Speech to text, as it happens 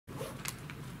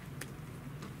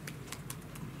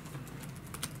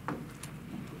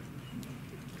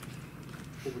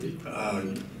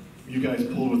You guys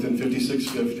pulled within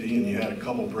 56-50, and you had a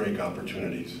couple break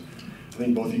opportunities. I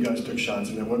think both of you guys took shots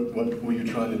in there. What were you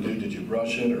trying to do? Did you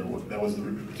rush it, or that was the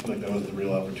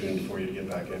real opportunity for you to get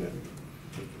back in it?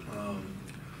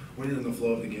 When you're in the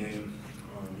flow of the game,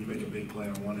 you make a big play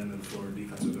on one end of the floor,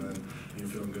 defensive end, and you're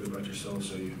feeling good about yourself,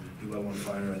 so you let one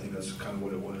fire. I think that's kind of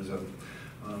what it was.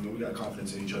 We got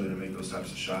confidence in each other to make those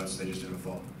types of shots. They just didn't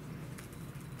fall.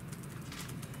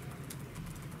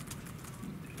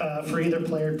 For either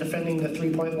player, defending the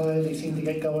three-point line, they seemed to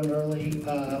get going early.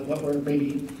 What were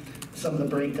maybe some of the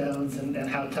breakdowns, and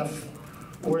how tough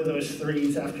were those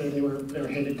threes after they were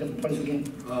hit at different points of the game?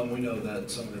 We know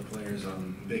that some of their players,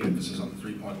 big emphasis on the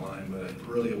three-point line, but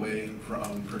really away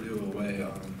from Purdue away,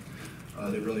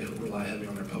 they really rely heavy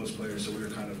on their post players, so we were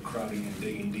kind of crowding and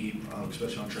digging deep,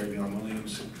 especially on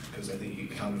Williams, because I think he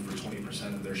accounted for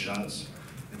 20% of their shots,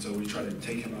 and so we tried to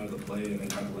take him out of the play and then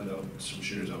kind of let out some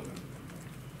shooters open.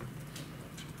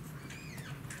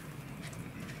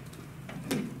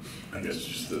 I guess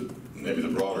just maybe the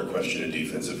broader question of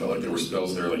defense. It felt like there were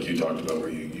spells there, like you talked about, where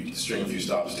you string a few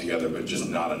stops together, but just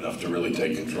not enough to really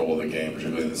take control of the game,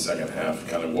 particularly in the second half.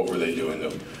 Kind of what were they doing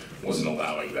that wasn't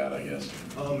allowing that, I guess?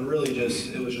 Really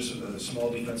it was just a small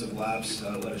defensive lapse,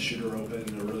 let a shooter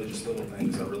open, or really just little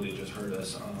things that really just hurt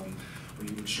us. We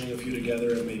would string a few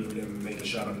together, and maybe we didn't make a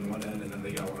shot on one end, and then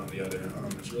they got one on the other.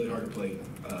 It's really hard to play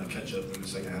catch up in the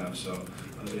second half, so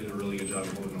they did a really good job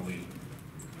of holding the lead.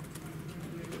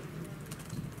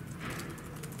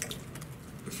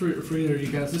 For either of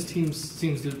you guys, this team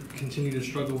seems to continue to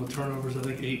struggle with turnovers. I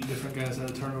think 8 different guys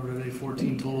had a turnover today,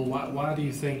 14 total. Why do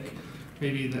you think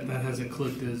maybe that hasn't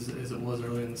clicked as it was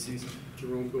early in the season?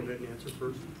 Jerome, go ahead and answer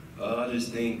first. I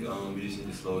just think we just need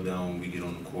to slow down when we get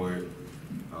on the court.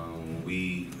 When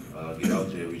we get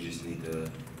out there, we just need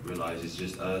to realize it's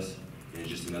just us and it's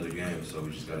just another game. So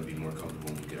we just got to be more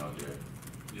comfortable when we get out there.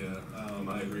 Yeah,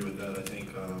 I agree with that. I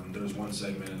think there was one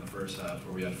segment in the first half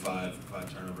where we had five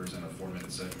turnovers in a 4-minute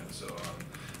segment, so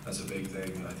that's a big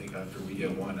thing. I think after we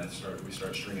get one, we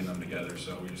start stringing them together,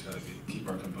 so we just got to keep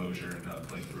our composure and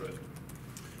play through it.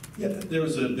 Yeah, there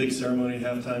was a big ceremony at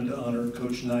halftime to honor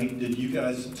Coach Knight. Did you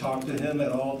guys talk to him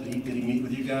at all? Did he meet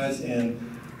with you guys? And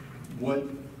do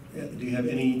you have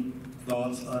any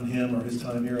thoughts on him or his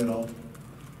time here at all?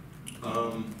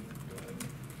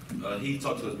 He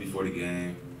talked to us before the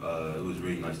game. It was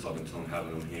really nice talking to him,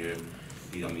 having him here.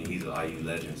 He's an IU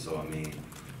legend, so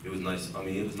it was nice.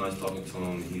 It was nice talking to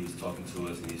him. He was talking to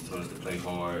us, and he told us to play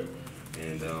hard,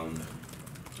 and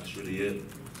that's really it.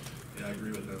 Yeah, I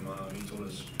agree with him.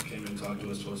 He came in and talked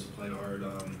to us, told us to play hard,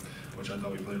 which I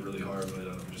thought we played really hard,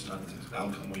 but just not the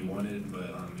outcome we wanted. But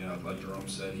yeah, like Jerome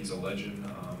said, he's a legend.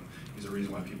 He's the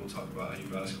reason why people talk about IU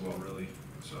basketball, really.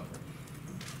 So.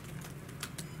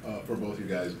 For both you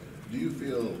guys, do you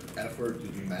feel effort?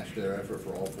 Did you match their effort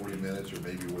for all 40 minutes, or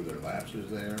maybe were there lapses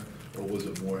there, or was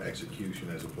it more execution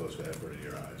as opposed to effort in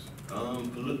your eyes?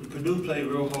 Purdue played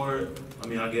real hard.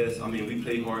 We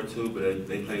played hard too, but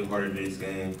they played harder this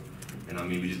game, and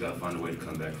we just got to find a way to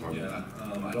come back from it. Yeah,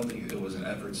 I don't think it was an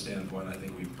effort standpoint. I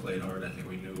think we played hard. I think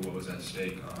we knew what was at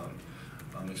stake,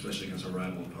 especially against a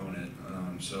rival opponent.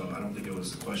 So I don't think it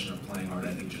was the question of playing hard.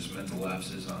 I think just mental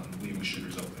lapses, leaving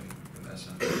shooters open.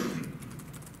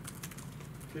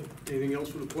 Okay. Anything else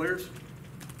for the players?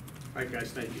 All right,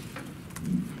 guys, thank you.